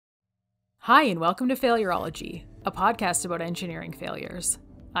Hi, and welcome to Failurology, a podcast about engineering failures.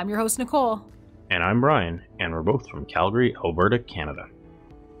 I'm your host, Nicole. And I'm Brian, and we're both from Calgary, Alberta, Canada.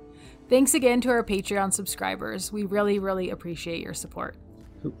 Thanks again to our Patreon subscribers. We really appreciate your support.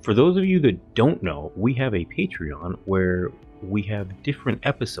 For those of you that don't know, we have a Patreon where we have different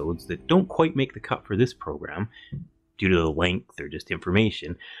episodes that don't quite make the cut for this program due to the length or just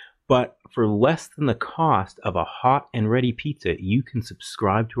information. But for less than the cost of a hot and ready pizza, you can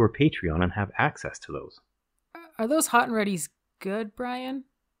subscribe to our Patreon and have access to those. Are those hot and readies good, Brian?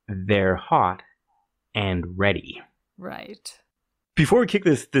 They're hot and ready. Right. Before we kick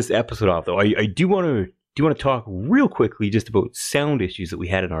this episode off, though, I do want to talk real quickly just about sound issues that we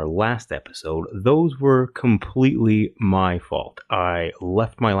had in our last episode. Those were completely my fault. I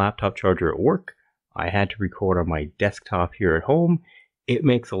left my laptop charger at work. I had to record on my desktop here at home. It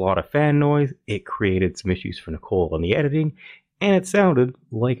makes a lot of fan noise. It created some issues for Nicole on the editing, and it sounded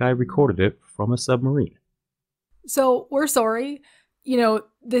like I recorded it from a submarine. So we're sorry. You know,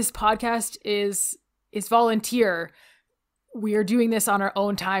 this podcast is volunteer. We are doing this on our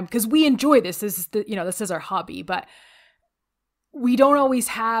own time because we enjoy this. This is our hobby, but we don't always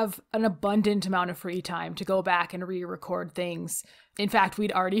have an abundant amount of free time to go back and re-record things. In fact,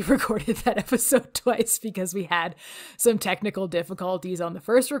 we'd already recorded that episode twice because we had some technical difficulties on the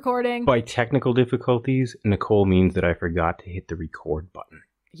first recording. By technical difficulties, Nicole means that I forgot to hit the record button.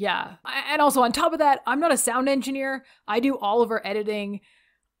 Yeah. And also on top of that, I'm not a sound engineer. I do all of our editing.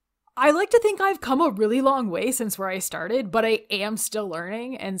 I like to think I've come a really long way since where I started, but I am still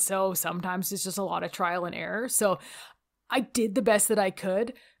learning. And so sometimes it's just a lot of trial and error. So I did the best that I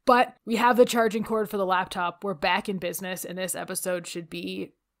could, but we have the charging cord for the laptop. We're back in business, and this episode should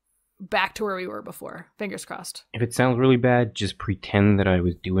be back to where we were before. Fingers crossed. If it sounds really bad, just pretend that I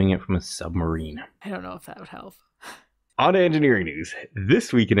was doing it from a submarine. I don't know if that would help. On to engineering news.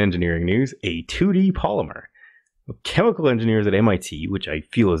 This week in engineering news, a 2D polymer. Chemical engineers at MIT, which I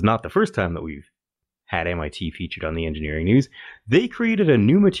feel is not the first time that we've had MIT featured on the engineering news, they created a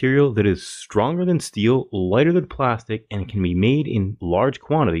new material that is stronger than steel, lighter than plastic, and can be made in large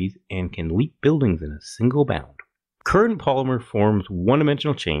quantities and can leap buildings in a single bound. Current polymer forms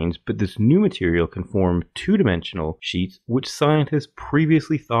one-dimensional chains, but this new material can form two-dimensional sheets, which scientists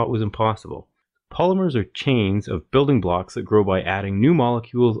previously thought was impossible. Polymers are chains of building blocks that grow by adding new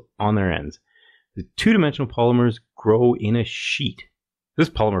molecules on their ends. The two-dimensional polymers grow in a sheet. This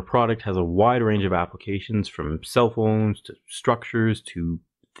polymer product has a wide range of applications, from cell phones to structures to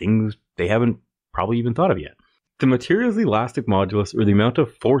things they haven't probably even thought of yet. The material's elastic modulus, or the amount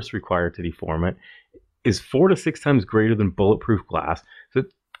of force required to deform it, is 4 to 6 times greater than bulletproof glass, so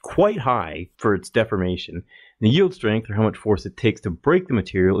it's quite high for its deformation. The yield strength, or how much force it takes to break the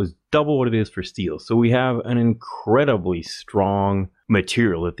material, is double what it is for steel. So we have an incredibly strong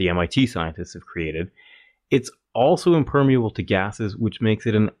material that the MIT scientists have created. It's also impermeable to gases, which makes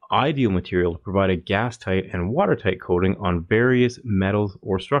it an ideal material to provide a gas-tight and watertight coating on various metals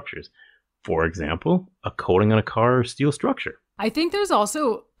or structures. For example, a coating on a car or steel structure. I think there's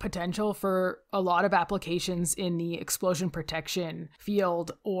also potential for a lot of applications in the explosion protection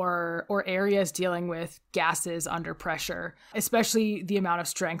field or areas dealing with gases under pressure, especially the amount of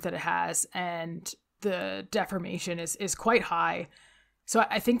strength that it has, and the deformation is quite high. So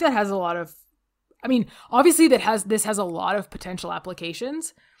I think that has a lot of, obviously this has a lot of potential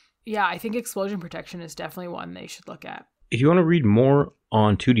applications. Yeah, I think explosion protection is definitely one they should look at. If you want to read more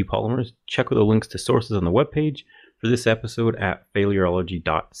on 2D polymers, check out the links to sources on the webpage for this episode at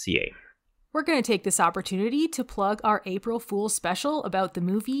failurology.ca. We're going to take this opportunity to plug our April Fool's special about the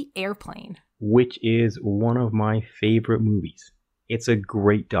movie Airplane, which is one of my favorite movies. It's a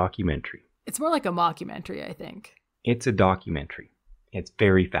great documentary. It's more like a mockumentary, I think. It's a documentary. It's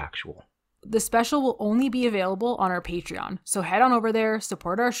very factual. The special will only be available on our Patreon, so head on over there,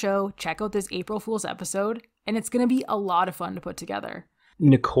 support our show, check out this April Fool's episode, and it's going to be a lot of fun to put together.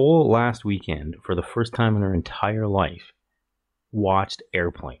 Nicole, last weekend, for the first time in her entire life, watched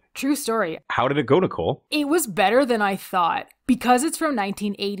Airplane. True story. How did it go, Nicole? It was better than I thought. Because it's from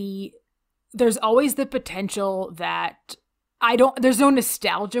 1980, there's always the potential that there's no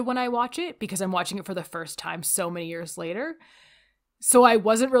nostalgia when I watch it because I'm watching it for the first time so many years later. So I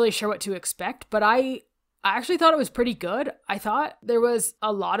wasn't really sure what to expect, but I actually thought it was pretty good. I thought there was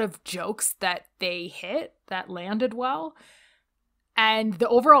a lot of jokes that they hit that landed well. And the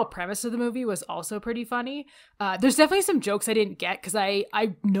overall premise of the movie was also pretty funny. There's definitely some jokes I didn't get because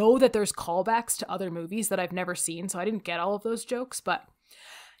I know that there's callbacks to other movies that I've never seen, so I didn't get all of those jokes. But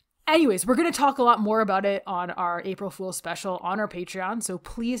anyways, we're going to talk a lot more about it on our April Fool's special on our Patreon, so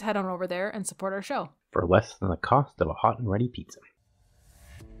please head on over there and support our show. For less than the cost of a hot and ready pizza.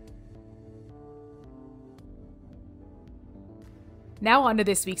 Now on to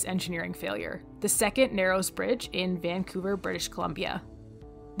this week's engineering failure, the second Narrows Bridge in Vancouver, British Columbia.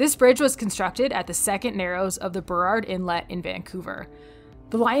 This bridge was constructed at the second Narrows of the Burrard Inlet in Vancouver.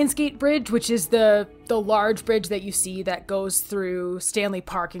 The Lionsgate Bridge, which is the large bridge that you see that goes through Stanley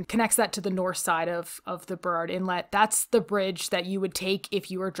Park and connects that to the north side of the Burrard Inlet, that's the bridge that you would take if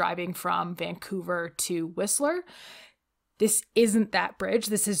you were driving from Vancouver to Whistler. This isn't that bridge.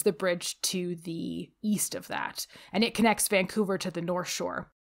 This is the bridge to the east of that, and it connects Vancouver to the North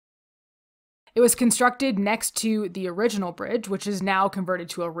Shore. It was constructed next to the original bridge, which is now converted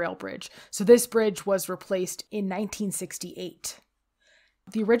to a rail bridge. So this bridge was replaced in 1968.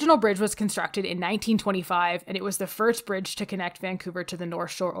 The original bridge was constructed in 1925, and it was the first bridge to connect Vancouver to the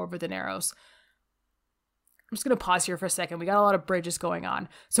North Shore over the Narrows. I'm just going to pause here for a second. We got a lot of bridges going on.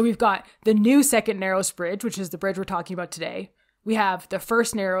 So we've got the new second Narrows Bridge, which is the bridge we're talking about today. We have the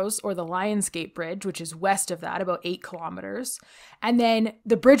first Narrows, or the Lionsgate Bridge, which is west of that, about 8 kilometers. And then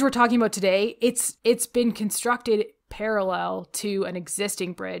the bridge we're talking about today, it's been constructed parallel to an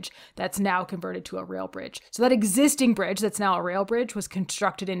existing bridge that's now converted to a rail bridge. So that existing bridge that's now a rail bridge was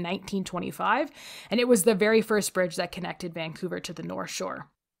constructed in 1925, and it was the very first bridge that connected Vancouver to the North Shore.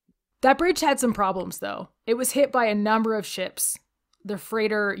 That bridge had some problems, though. It was hit by a number of ships. The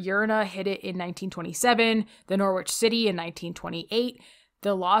freighter Urana hit it in 1927, the Norwich City in 1928,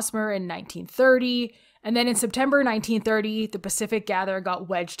 the Losmer in 1930, and then in September 1930, the Pacific Gatherer got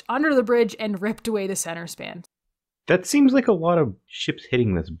wedged under the bridge and ripped away the center span. That seems like a lot of ships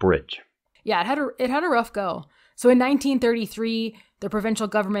hitting this bridge. Yeah, it had a rough go. So in 1933, the provincial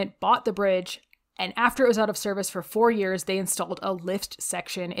government bought the bridge, and after it was out of service for 4 years, they installed a lift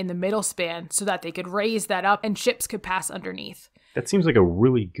section in the middle span so that they could raise that up and ships could pass underneath. That seems like a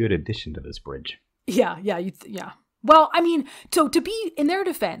really good addition to this bridge. Yeah. Well, I mean, so to be in their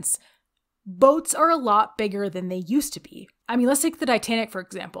defense, boats are a lot bigger than they used to be. I mean, let's take the Titanic, for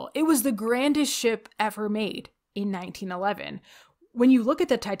example. It was the grandest ship ever made in 1911. When you look at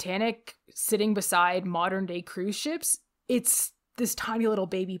the Titanic sitting beside modern day cruise ships, it's this tiny little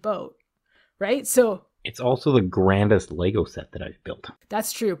baby boat, right? So it's also the grandest Lego set that I've built.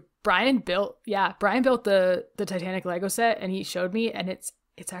 That's true. Brian built the Titanic Lego set, and he showed me, and it's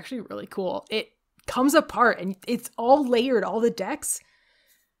actually really cool. It comes apart and it's all layered, all the decks.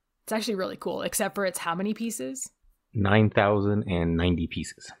 It's actually really cool, except for it's how many pieces? 9,090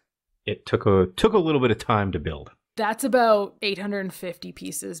 pieces. It took a little bit of time to build. That's about 850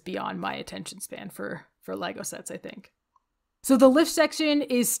 pieces beyond my attention span for Lego sets, I think. So the lift section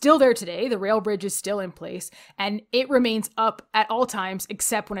is still there today. The rail bridge is still in place, and it remains up at all times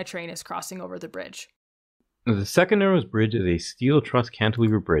except when a train is crossing over the bridge. The second Narrows Bridge is a steel truss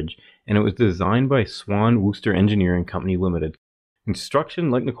cantilever bridge, and it was designed by Swan Worcester Engineering Company Limited. Construction,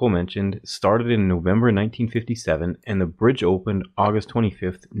 like Nicole mentioned, started in November 1957, and the bridge opened August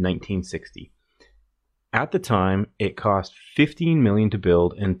 25th, 1960. At the time, it cost $15 million to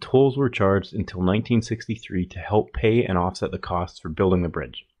build, and tolls were charged until 1963 to help pay and offset the costs for building the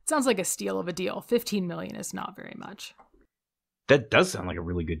bridge. Sounds like a steal of a deal. $15 million is not very much. That does sound like a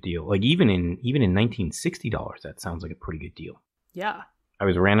really good deal. Like even in $1960, that sounds like a pretty good deal. Yeah. I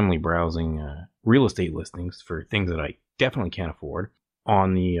was randomly browsing real estate listings for things that I definitely can't afford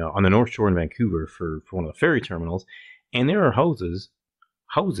on the North Shore in Vancouver for one of the ferry terminals, and there are houses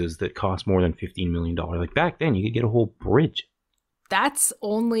that cost more than $15 million. Like back then, you could get a whole bridge. That's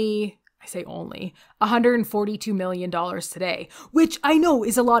only $142 million today, which I know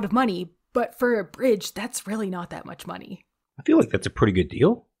is a lot of money, but for a bridge, that's really not that much money. I feel like that's a pretty good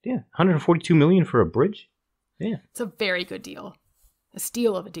deal. Yeah, $142 million for a bridge. Yeah. It's a very good deal. A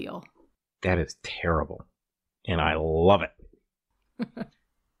steal of a deal. That is terrible. And I love it.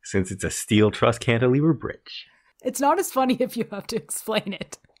 Since it's a steel truss cantilever bridge. It's not as funny if you have to explain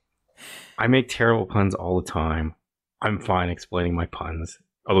it. I make terrible puns all the time. I'm fine explaining my puns.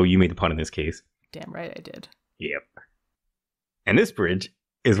 Although you made the pun in this case. Damn right I did. Yep. And this bridge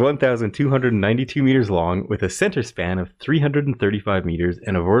is 1,292 meters long with a center span of 335 meters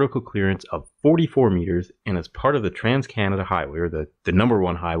and a vertical clearance of 44 meters, and is part of the Trans-Canada Highway, or the number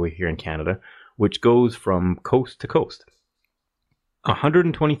one highway here in Canada, which goes from coast to coast.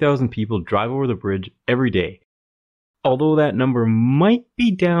 120,000 people drive over the bridge every day, although that number might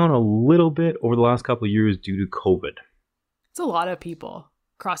be down a little bit over the last couple of years due to COVID. It's a lot of people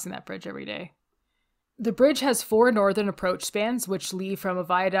crossing that bridge every day. The bridge has 4 northern approach spans, which leave from a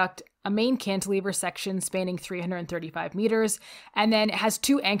viaduct, a main cantilever section spanning 335 meters, and then it has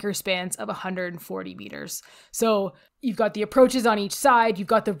 2 anchor spans of 140 meters. So you've got the approaches on each side, you've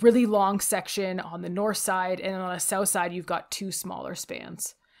got the really long section on the north side, and on the south side, you've got 2 smaller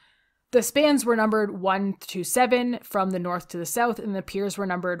spans. The spans were numbered 1 to 7 from the north to the south, and the piers were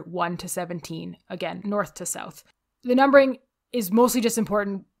numbered 1 to 17, again, north to south. The numbering is mostly just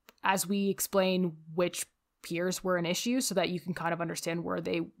important as we explain which piers were an issue so that you can kind of understand where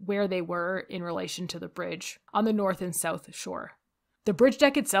they were in relation to the bridge on the north and south shore. The bridge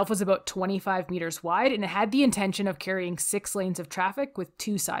deck itself was about 25 meters wide, and it had the intention of carrying 6 lanes of traffic with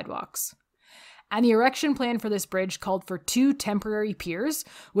 2 sidewalks. And the erection plan for this bridge called for 2 temporary piers,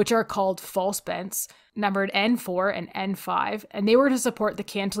 which are called false bents, numbered N4 and N5, and they were to support the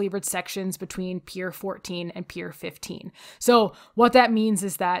cantilevered sections between Pier 14 and Pier 15. So what that means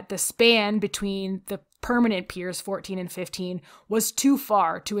is that the span between the permanent piers 14 and 15 was too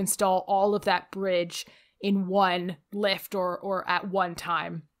far to install all of that bridge in one lift or at one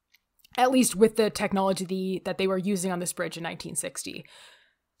time, at least with the technology that they were using on this bridge in 1960.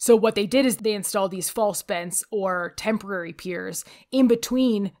 So what they did is they installed these false bents or temporary piers in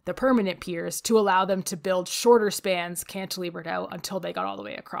between the permanent piers to allow them to build shorter spans cantilevered out until they got all the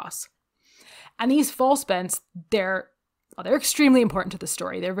way across. And these false bents, they're extremely important to the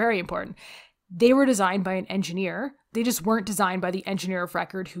story. They're very important. They were designed by an engineer. They just weren't designed by the engineer of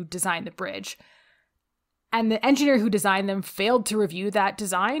record who designed the bridge. And the engineer who designed them failed to review that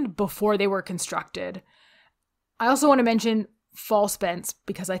design before they were constructed. I also want to mention false bents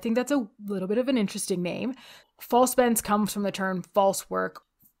because I think that's a little bit of an interesting name. False bents comes from the term false work.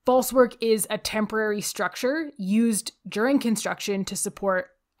 False work is a temporary structure used during construction to support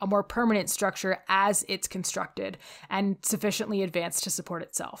a more permanent structure as it's constructed and sufficiently advanced to support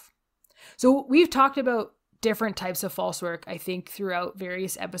itself. So we've talked about different types of false work, I think, throughout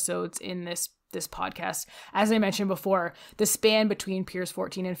various episodes in this podcast. As I mentioned before, the span between Piers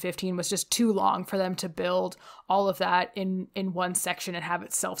 14 and 15 was just too long for them to build all of that in one section and have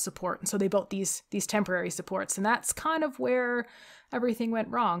it self-support. And so they built these temporary supports, and that's kind of where everything went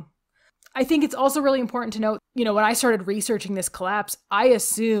wrong. I think it's also really important to note, when I started researching this collapse, I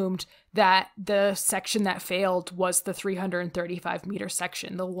assumed that the section that failed was the 335 meter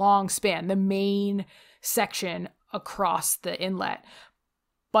section, the long span, the main section across the inlet.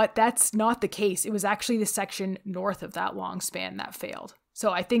 But that's not the case. It was actually the section north of that long span that failed.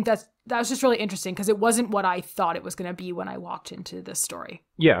 So I think that was just really interesting because it wasn't what I thought it was going to be when I walked into this story.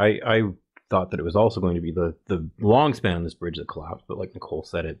 Yeah, I thought that it was also going to be the long span on this bridge that collapsed, but like Nicole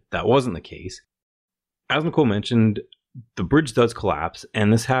said, that wasn't the case. As Nicole mentioned, the bridge does collapse,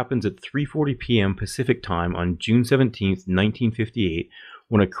 and this happens at 3:40 p.m. Pacific time on June 17th, 1958,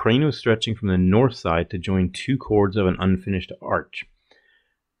 when a crane was stretching from the north side to join 2 chords of an unfinished arch.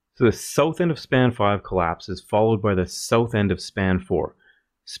 So the south end of span 5 collapses, followed by the south end of span 4.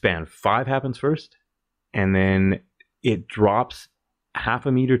 Span 5 happens first, and then it drops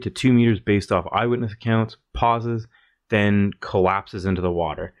 0.5 meter to 2 meters based off eyewitness accounts, pauses, then collapses into the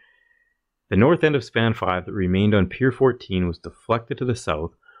water. The north end of span 5 that remained on Pier 14 was deflected to the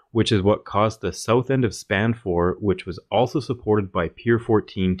south, which is what caused the south end of span 4, which was also supported by Pier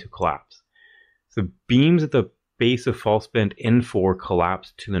 14, to collapse. So beams at the base of false bent N4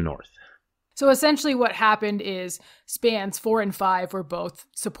 collapsed to the north. So essentially what happened is spans 4 and 5 were both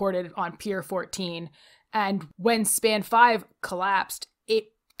supported on Pier 14, and when span 5 collapsed, it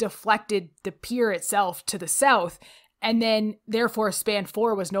deflected the pier itself to the south, and then therefore span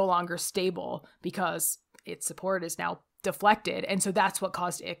 4 was no longer stable because its support is now deflected, and so that's what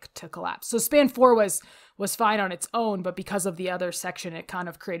caused it to collapse. So span 4 was fine on its own, but because of the other section, it kind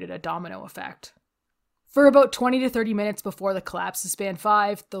of created a domino effect. For about 20 to 30 minutes before the collapse of span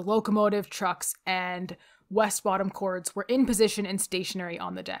 5, the locomotive, trucks, and west bottom chords were in position and stationary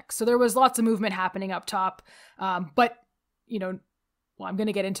on the deck. So there was lots of movement happening up top, but, I'm going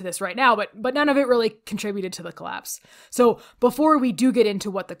to get into this right now, but none of it really contributed to the collapse. So before we do get into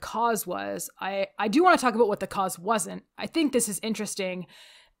what the cause was, I do want to talk about what the cause wasn't. I think this is interesting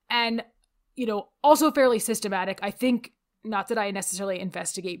and, also fairly systematic. I think, not that I necessarily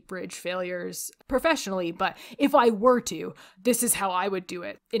investigate bridge failures professionally, but if I were to, this is how I would do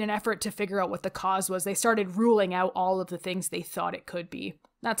it. In an effort to figure out what the cause was, they started ruling out all of the things they thought it could be.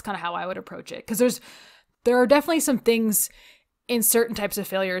 That's kind of how I would approach it. Because there are definitely some things in certain types of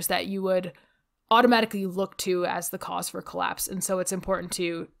failures that you would automatically look to as the cause for collapse. And so it's important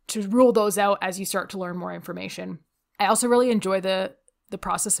to rule those out as you start to learn more information. I also really enjoy the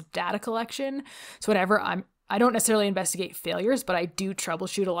process of data collection. So whenever I don't necessarily investigate failures, but I do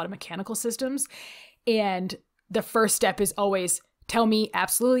troubleshoot a lot of mechanical systems. And the first step is always tell me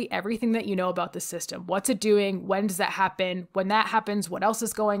absolutely everything that you know about the system. What's it doing? When does that happen? When that happens, what else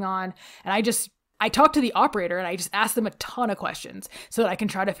is going on? And I talk to the operator and I just ask them a ton of questions so that I can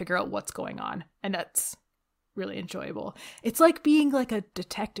try to figure out what's going on. And really enjoyable. It's like being like a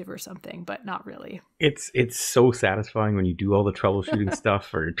detective or something, but not really. It's so satisfying when you do all the troubleshooting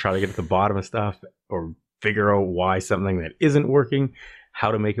stuff or try to get to the bottom of stuff or figure out why something that isn't working,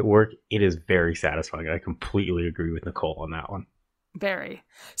 how to make it work. It is very satisfying. I completely agree with Nicole on that one. Very.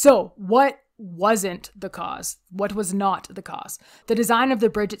 So what wasn't the cause? What was not the cause? The design of the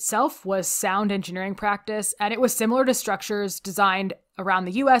bridge itself was sound engineering practice, and it was similar to structures designed around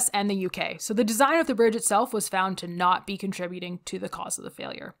the US and the UK. So the design of the bridge itself was found to not be contributing to the cause of the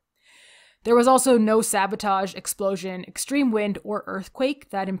failure. There was also no sabotage, explosion, extreme wind, or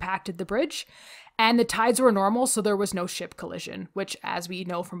earthquake that impacted the bridge. And the tides were normal, so there was no ship collision, which, as we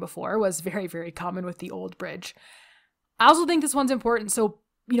know from before, was very, very common with the old bridge. I also think this one's important. So,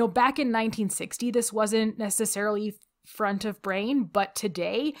 back in 1960, this wasn't necessarily front of brain, but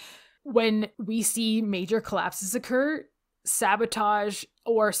today, when we see major collapses occur, sabotage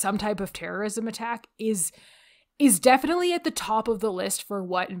or some type of terrorism attack is definitely at the top of the list for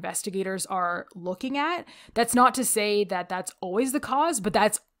what investigators are looking at. That's not to say that that's always the cause, but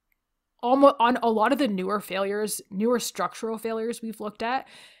that's almost on a lot of the newer structural failures we've looked at.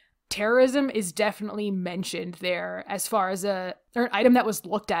 Terrorism is definitely mentioned there as far as an item that was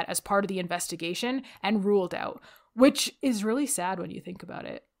looked at as part of the investigation and ruled out, which is really sad when you think about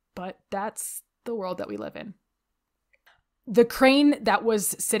it. But that's the world that we live in. The crane that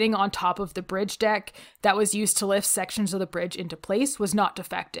was sitting on top of the bridge deck that was used to lift sections of the bridge into place was not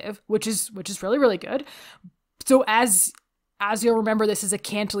defective, which is really, really good. So as you'll remember, this is a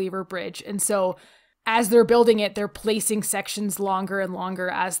cantilever bridge. And so as they're building it, they're placing sections longer and longer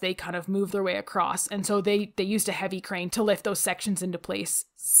as they kind of move their way across. And so they used a heavy crane to lift those sections into place.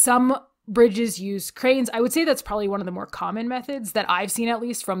 Some bridges use cranes. I would say that's probably one of the more common methods that I've seen, at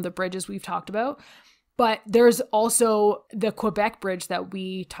least from the bridges we've talked about. But there's also the Quebec bridge that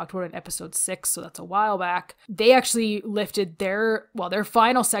we talked about in episode 6, so that's a while back. They actually lifted their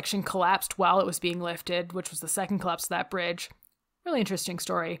final section collapsed while it was being lifted, which was the second collapse of that bridge. Really interesting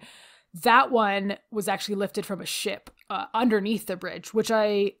story. That one was actually lifted from a ship underneath the bridge, which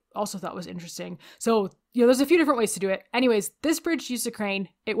I also thought was interesting. So, there's a few different ways to do it. Anyways, this bridge used a crane.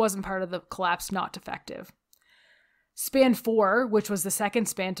 It wasn't part of the collapse, not defective. Span 4, which was the second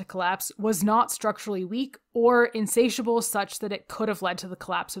span to collapse, was not structurally weak or insatiable such that it could have led to the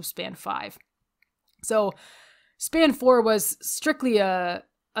collapse of span 5. So, span 4 was strictly a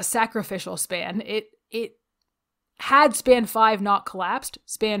sacrificial span. It had span 5 not collapsed,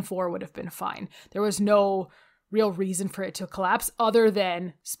 span 4 would have been fine. There was no real reason for it to collapse other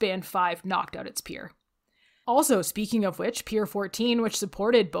than span 5 knocked out its pier. Also, speaking of which, Pier 14, which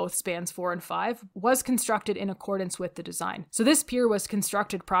supported both spans 4 and 5, was constructed in accordance with the design. So this pier was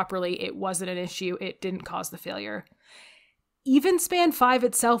constructed properly. It wasn't an issue. It didn't cause the failure. Even span 5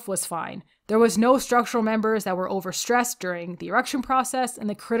 itself was fine. There was no structural members that were overstressed during the erection process, and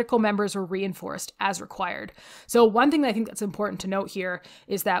the critical members were reinforced as required. So one thing that I think that's important to note here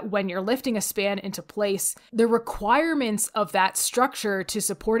is that when you're lifting a span into place, the requirements of that structure to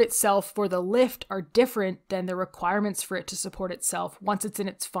support itself for the lift are different than the requirements for it to support itself once it's in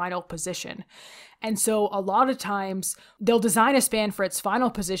its final position. And so a lot of times they'll design a span for its final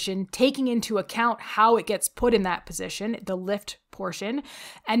position, taking into account how it gets put in that position, the lift portion.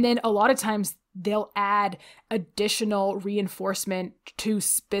 And then a lot of times they'll add additional reinforcement to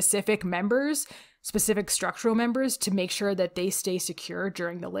specific members, specific structural members, to make sure that they stay secure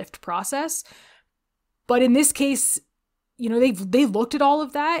during the lift process. But in this case, they looked at all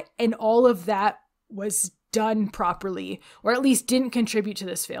of that, and all of that was done properly, or at least didn't contribute to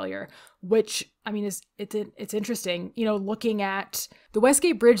this failure, which, it's interesting. Looking at the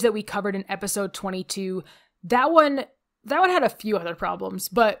Westgate Bridge that we covered in episode 22, that one had a few other problems,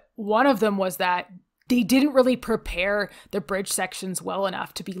 but one of them was that they didn't really prepare the bridge sections well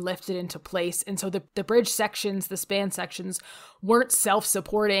enough to be lifted into place. And so the bridge sections, the span sections, weren't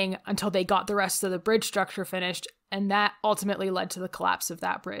self-supporting until they got the rest of the bridge structure finished. And that ultimately led to the collapse of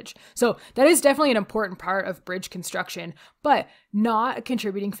that bridge. So that is definitely an important part of bridge construction, but not a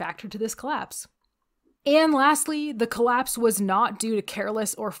contributing factor to this collapse. And lastly, the collapse was not due to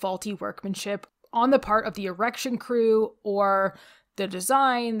careless or faulty workmanship on the part of the erection crew or the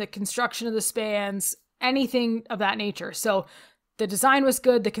design, the construction of the spans, anything of that nature. So the design was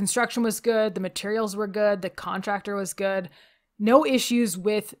good, the construction was good, the materials were good, the contractor was good. No issues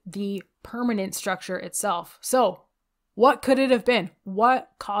with the permanent structure itself. So what could it have been? What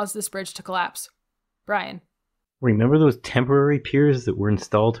caused this bridge to collapse? Brian. Remember those temporary piers that were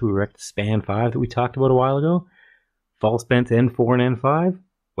installed to erect span 5 that we talked about a while ago? Fall spans N4 and N5?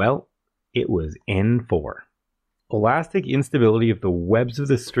 Well, it was N4. Elastic instability of the webs of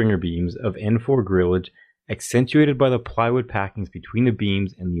the stringer beams of N4 grillage accentuated by the plywood packings between the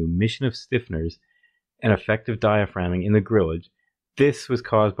beams and the omission of stiffeners and effective diaphragming in the grillage. This was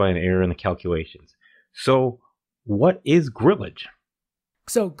caused by an error in the calculations. So, what is grillage?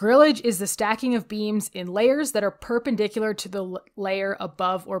 So grillage is the stacking of beams in layers that are perpendicular to the layer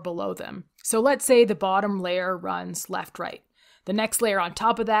above or below them. So let's say the bottom layer runs left-right. The next layer on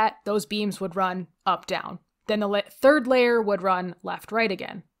top of that, those beams would run up-down. Then the third layer would run left-right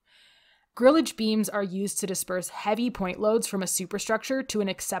again. Grillage beams are used to disperse heavy point loads from a superstructure to an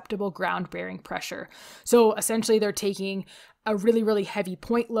acceptable ground-bearing pressure. So essentially they're taking a really, really heavy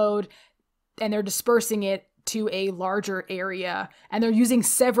point load and they're dispersing it to a larger area, and they're using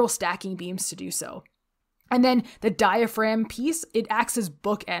several stacking beams to do so. And then the diaphragm piece, it acts as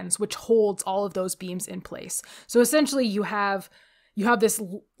bookends, which holds all of those beams in place. So essentially you have this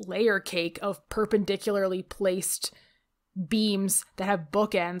layer cake of perpendicularly placed beams that have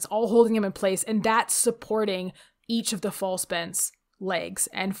bookends, all holding them in place, and that's supporting each of the false bent's legs,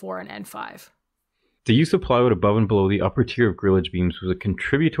 N4 and N5. The use of plywood above and below the upper tier of grillage beams was a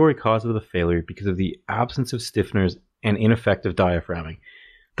contributory cause of the failure because of the absence of stiffeners and ineffective diaphragming.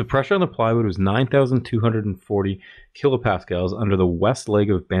 The pressure on the plywood was 9,240 kilopascals under the west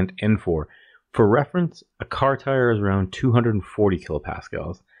leg of bent N4. For reference, a car tire is around 240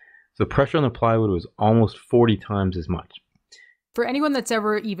 kilopascals. So the pressure on the plywood was almost 40 times as much. For anyone that's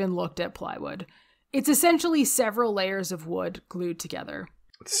ever even looked at plywood, it's essentially several layers of wood glued together.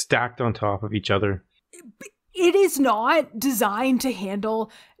 Stacked on top of each other. It is not designed to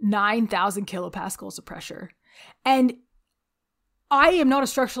handle 9,000 kilopascals of pressure. And I am not a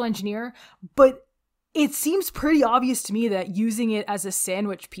structural engineer, but it seems pretty obvious to me that using it as a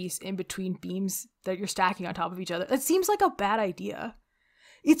sandwich piece in between beams that you're stacking on top of each other, that seems like a bad idea.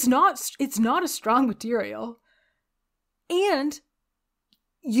 It's not a strong material. And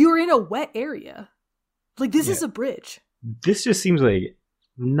you're in a wet area. Like, this is a bridge. This just seems like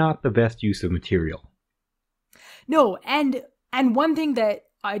not the best use of material. No, and one thing that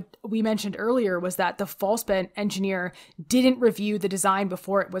we mentioned earlier was that the false bent engineer didn't review the design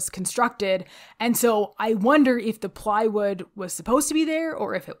before it was constructed. And so I wonder if the plywood was supposed to be there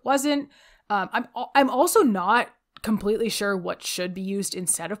or if it wasn't. I'm also not completely sure what should be used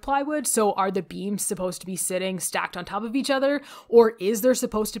instead of plywood. So are the beams supposed to be sitting stacked on top of each other? Or is there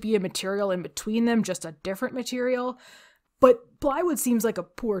supposed to be a material in between them, just a different material? But plywood seems like a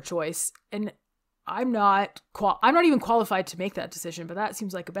poor choice. And I'm not even qualified to make that decision, but that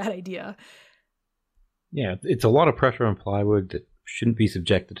seems like a bad idea. Yeah, it's a lot of pressure on plywood that shouldn't be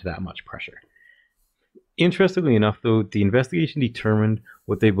subjected to that much pressure. Interestingly enough, though, the investigation determined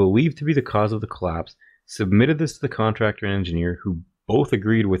what they believed to be the cause of the collapse, submitted this to the contractor and engineer, who both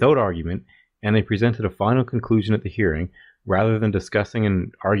agreed without argument, and they presented a final conclusion at the hearing, rather than discussing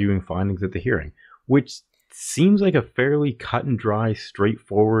and arguing findings at the hearing, which seems like a fairly cut and dry,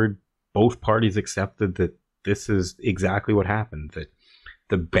 straightforward, both parties accepted that this is exactly what happened, that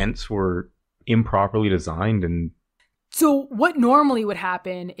the bents were improperly designed. And so what normally would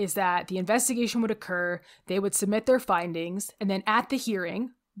happen is that the investigation would occur, they would submit their findings, and then at the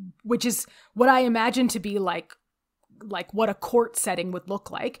hearing, which is what I imagine to be like what a court setting would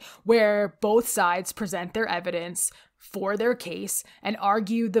look like, where both sides present their evidence for their case and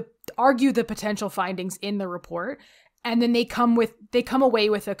argue the potential findings in the report. And then they come away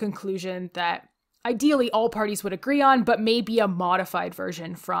with a conclusion that ideally all parties would agree on, but maybe a modified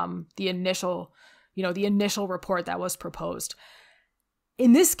version from the initial report that was proposed.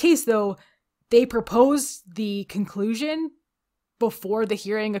 In this case, though, they proposed the conclusion before the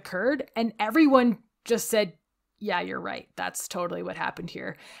hearing occurred, and everyone just said, yeah, you're right. That's totally what happened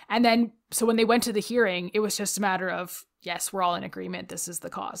here. And then, so when they went to the hearing, it was just a matter of, yes, we're all in agreement. This is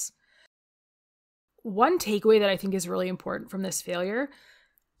the cause. One takeaway that I think is really important from this failure.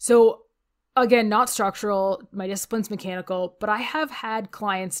 So again, not structural, my discipline's mechanical, but I have had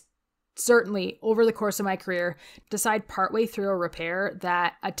clients certainly over the course of my career decide partway through a repair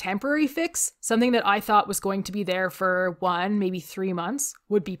that a temporary fix, something that I thought was going to be there for 1, maybe 3 months,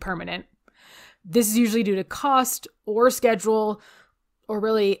 would be permanent. This is usually due to cost or schedule or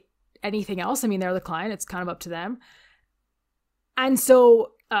really anything else. I mean, they're the client, it's kind of up to them. And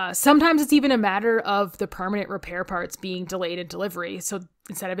so sometimes it's even a matter of the permanent repair parts being delayed in delivery. So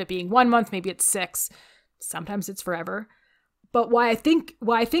instead of it being 1 month, maybe it's 6. Sometimes it's forever. But why I think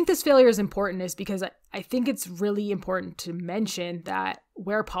this failure is important is because I think it's really important to mention that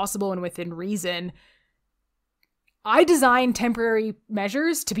where possible and within reason, I design temporary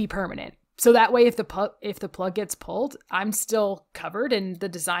measures to be permanent. So that way, if the plug gets pulled, I'm still covered and the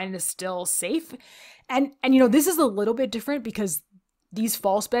design is still safe. And this is a little bit different because these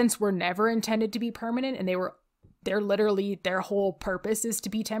false vents were never intended to be permanent, and they're literally, their whole purpose is to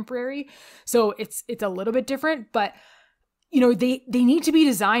be temporary. So it's a little bit different, but they need to be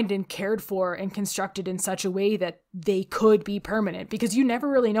designed and cared for and constructed in such a way that they could be permanent, because you never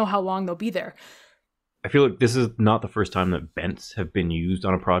really know how long they'll be there. I feel like this is not the first time that vents have been used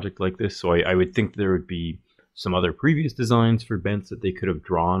on a project like this, so I would think there would be some other previous designs for vents that they could have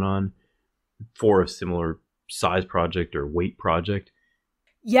drawn on for a similar size project or weight project.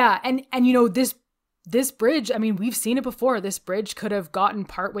 Yeah, and this bridge, I mean, we've seen it before. This bridge could have gotten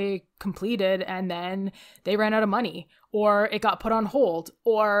partway completed and then they ran out of money, or it got put on hold,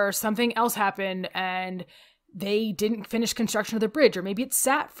 or something else happened and they didn't finish construction of the bridge, or maybe it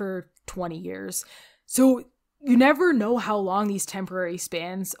sat for 20 years. So you never know how long these temporary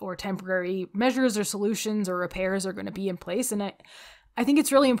spans or temporary measures or solutions or repairs are going to be in place. And I think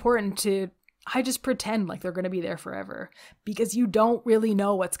it's really important to just pretend like they're going to be there forever, because you don't really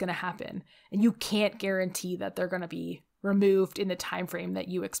know what's going to happen, and you can't guarantee that they're going to be removed in the time frame that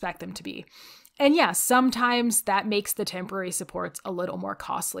you expect them to be. And yeah, sometimes that makes the temporary supports a little more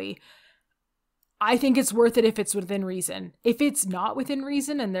costly. I think it's worth it if it's within reason. If it's not within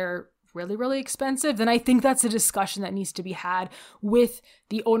reason and they're really, really expensive, then I think that's a discussion that needs to be had with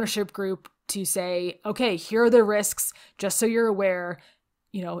the ownership group to say, okay, here are the risks, just so you're aware.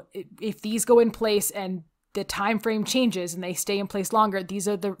 If these go in place and the time frame changes and they stay in place longer, these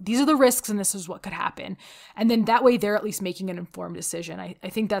are the risks, and this is what could happen. And then that way they're at least making an informed decision. I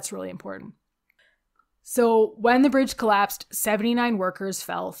think that's really important. So when the bridge collapsed, 79 workers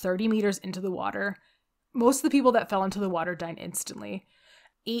fell 30 meters into the water. Most of the people that fell into the water died instantly.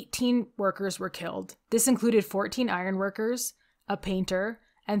 18 workers were killed. This included 14 ironworkers, a painter,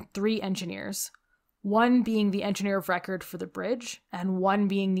 and 3 engineers. 1 being the engineer of record for the bridge, and 1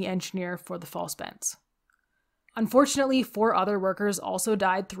 being the engineer for the false vents. Unfortunately, 4 other workers also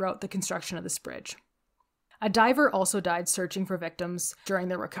died throughout the construction of this bridge. A diver also died searching for victims during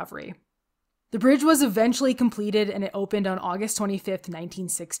the recovery. The bridge was eventually completed and it opened on August 25th,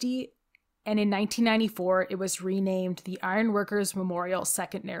 1960, and in 1994 it was renamed the Ironworkers Memorial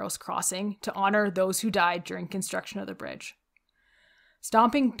Second Narrows Crossing to honor those who died during construction of the bridge.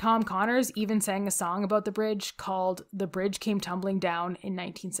 Stomping Tom Connors even sang a song about the bridge called "The Bridge Came Tumbling Down" in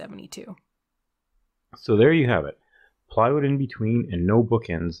 1972. So there you have it. Plywood in between and no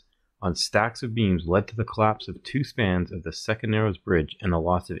bookends on stacks of beams led to the collapse of 2 spans of the Second Narrows Bridge and the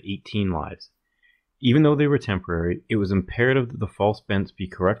loss of 18 lives. Even though they were temporary, it was imperative that the false vents be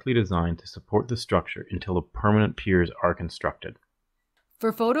correctly designed to support the structure until the permanent piers are constructed.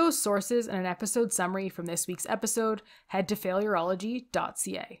 For photos, sources, and an episode summary from this week's episode, head to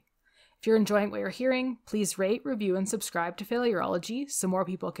failureology.ca. If you're enjoying what you're hearing, please rate, review, and subscribe to Failureology so more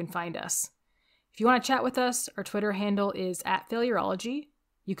people can find us. If you want to chat with us, our Twitter handle is @Failureology.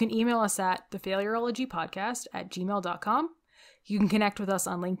 You can email us at thefailureologypodcast@gmail.com. You can connect with us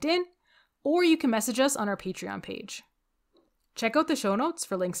on LinkedIn, or you can message us on our Patreon page. Check out the show notes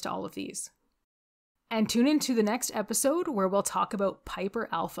for links to all of these. And tune into the next episode where we'll talk about Piper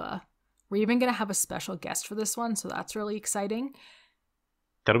Alpha. We're even going to have a special guest for this one, so that's really exciting.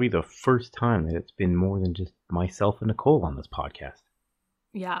 That'll be the first time that it's been more than just myself and Nicole on this podcast.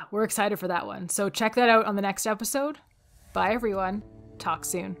 Yeah, we're excited for that one. So check that out on the next episode. Bye, everyone. Talk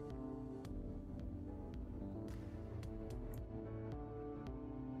soon.